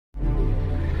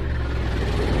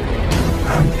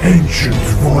ancient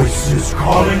voices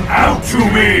calling out to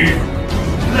me.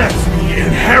 Let me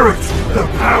inherit the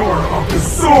power of the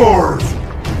sword.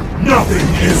 Nothing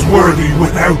is worthy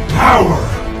without power.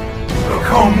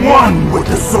 Become one with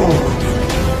the sword.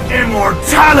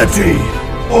 Immortality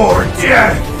or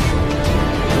death.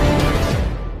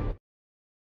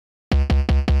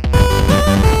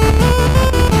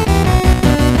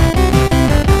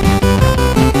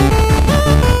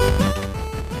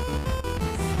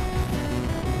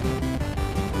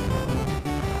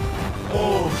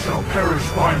 All shall perish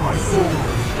by my sword.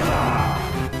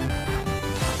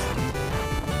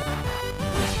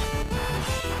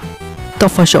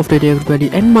 Top 5 shot of the day, everybody,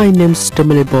 and my name's the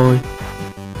Melee Boy.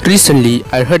 Recently,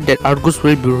 I heard that Argus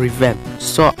will be revamped,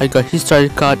 so I got his starter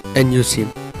card and use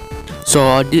him.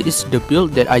 So this is the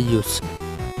build that I use.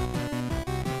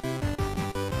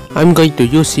 I'm going to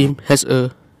use him as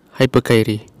a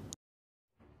Hypercarry.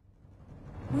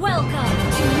 Welcome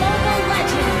to Mobile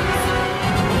Legends!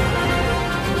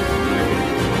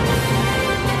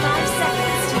 5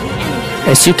 seconds to the enemy.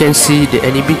 As you can see, the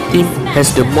enemy team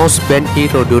has the most banned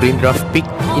hero during draft pick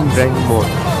in rank mode.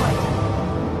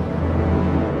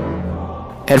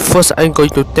 At first, I'm going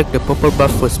to take the purple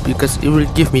buff first because it will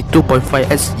give me 2.5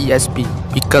 ESP,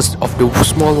 because of the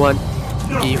small one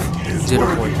give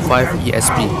 0.5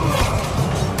 ESP.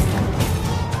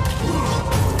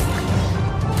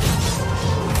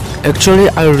 Actually,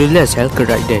 I realized Helker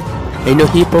right there. I know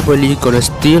he probably gonna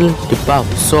steal the buff,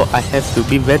 so I have to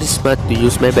be very smart to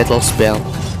use my battle spell.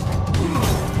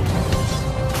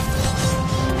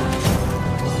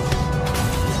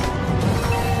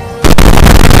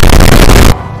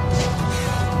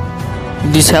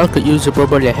 This Helker user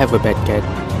probably have a bad cat,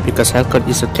 because Helker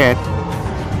is a cat.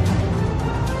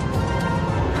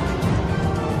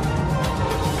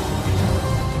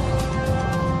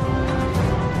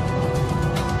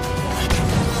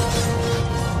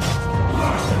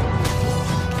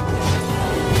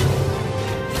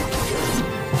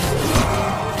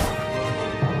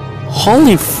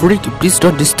 Holy freak, please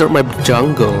don't disturb my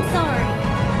jungle.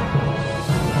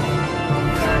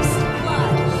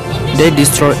 They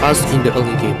destroy us in the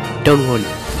early game. Don't worry.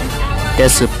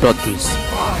 That's a plot twist.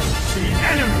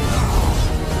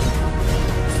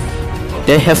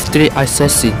 They have 3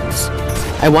 assassins.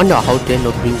 I wonder how they're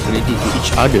not being greedy to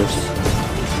each other.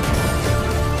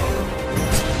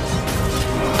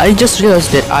 I just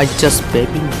realized that I just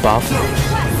begging buff,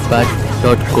 but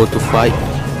not go to fight.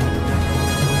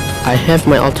 I have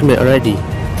my ultimate already.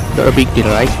 Not a big deal,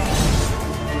 right?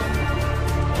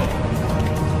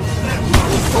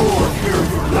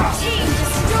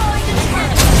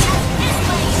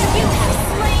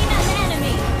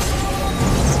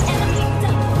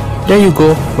 There you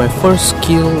go, my first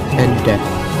kill and death.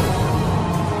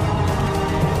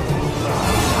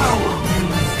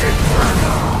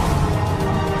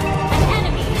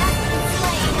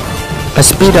 I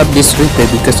speed up this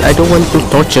replay because I don't want to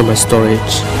torture my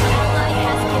storage.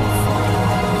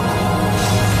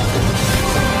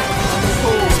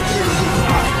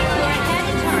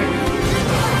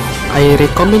 I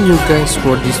recommend you guys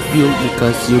for this build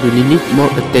because you really need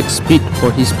more attack speed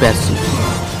for his passive.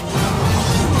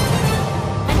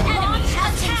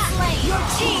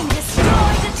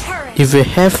 If you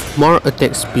have more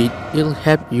attack speed, it'll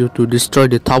help you to destroy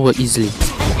the tower easily.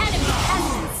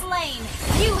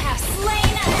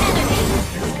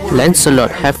 Lancelot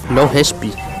have low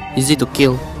HP, easy to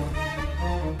kill.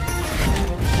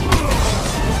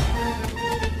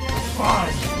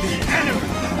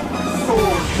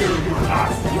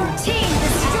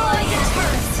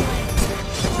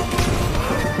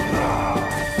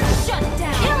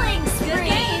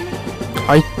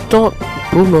 I thought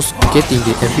Bruno's getting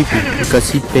the MVP because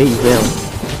he played well.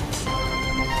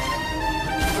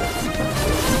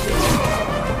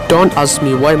 Don't ask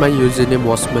me why my username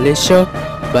was Malaysia,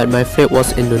 but my flag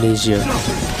was Indonesia.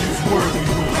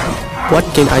 What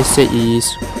can I say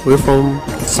is, we're from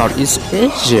Southeast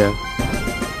Asia.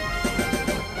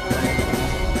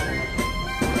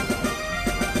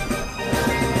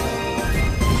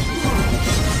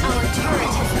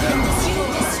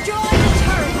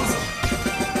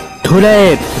 Too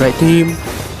late, right team?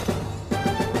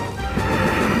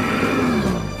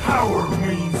 Power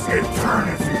means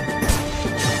eternity.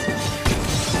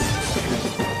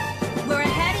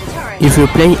 If you're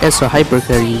playing as a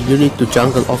Hypercarry, you need to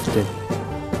jungle often.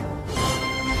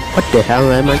 What the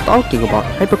hell am I talking about?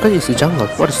 Hypercarry is a jungle.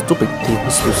 What a stupid thing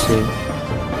is to say.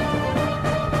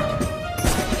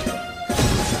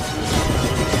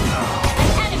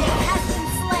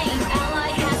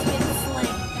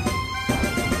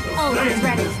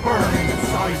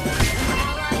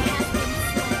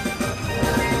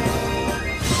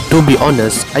 To be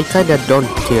honest, I kinda don't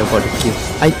care about the kill.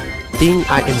 I think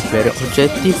I am very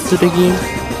objective to the game.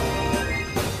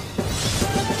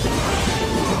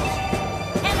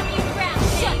 Enemy ground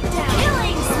shut down.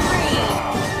 Killing spree.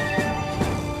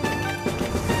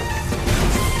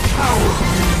 Power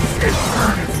means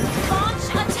eternity. Launch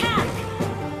attack.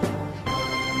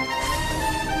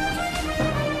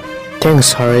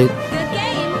 Thanks, Harry. Good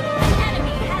game. An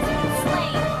enemy has been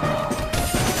slain.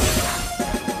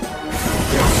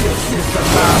 You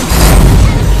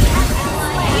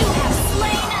have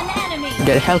slain an enemy.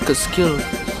 That Helga skill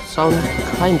sound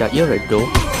kinda eerie though.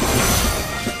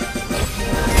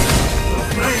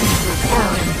 Flames are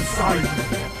burning inside me.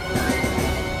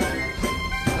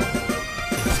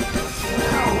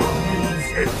 Power means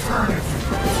eternity.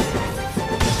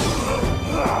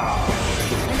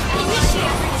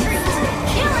 Initiate retreat.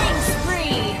 Killing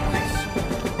spree.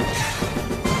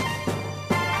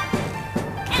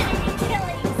 Enemy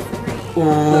killing spree.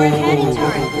 Your head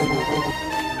turret.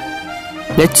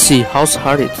 Let's see how's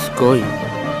Harriet's going.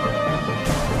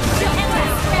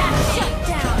 Shut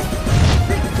down.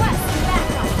 Request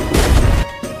backup.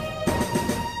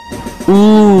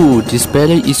 Ooh, this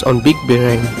belly is on big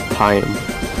brain time.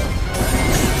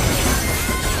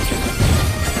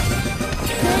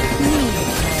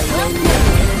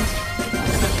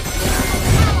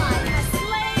 Ally has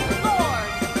slain Lord.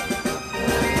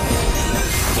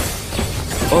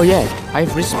 Oh yeah, I've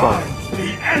respawned. Find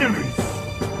the enemies.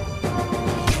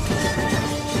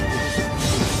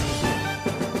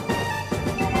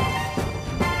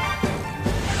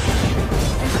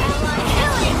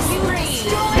 Killing spree.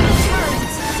 Destroy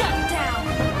turrets. Shut down.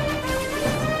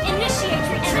 Initiate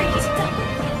retreat.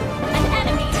 An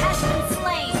enemy has been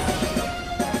slain.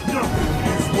 Nothing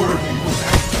is worthy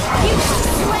without power. You have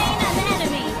slain an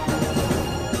enemy.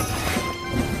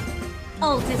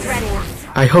 Ult is ready.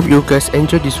 I hope you guys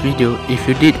enjoyed this video. If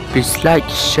you did, please like,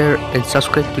 share and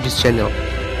subscribe to this channel.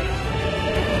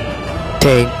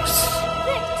 Thanks.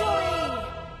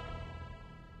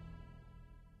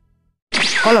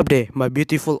 Victory. Hello there, my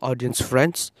beautiful audience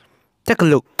friends. Take a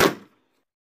look.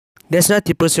 There's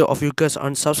 90% of you guys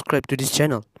unsubscribed to this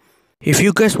channel. If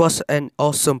you guys was an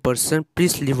awesome person,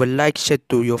 please leave a like, share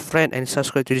to your friend and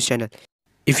subscribe to this channel.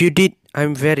 If you did,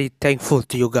 I'm very thankful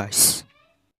to you guys.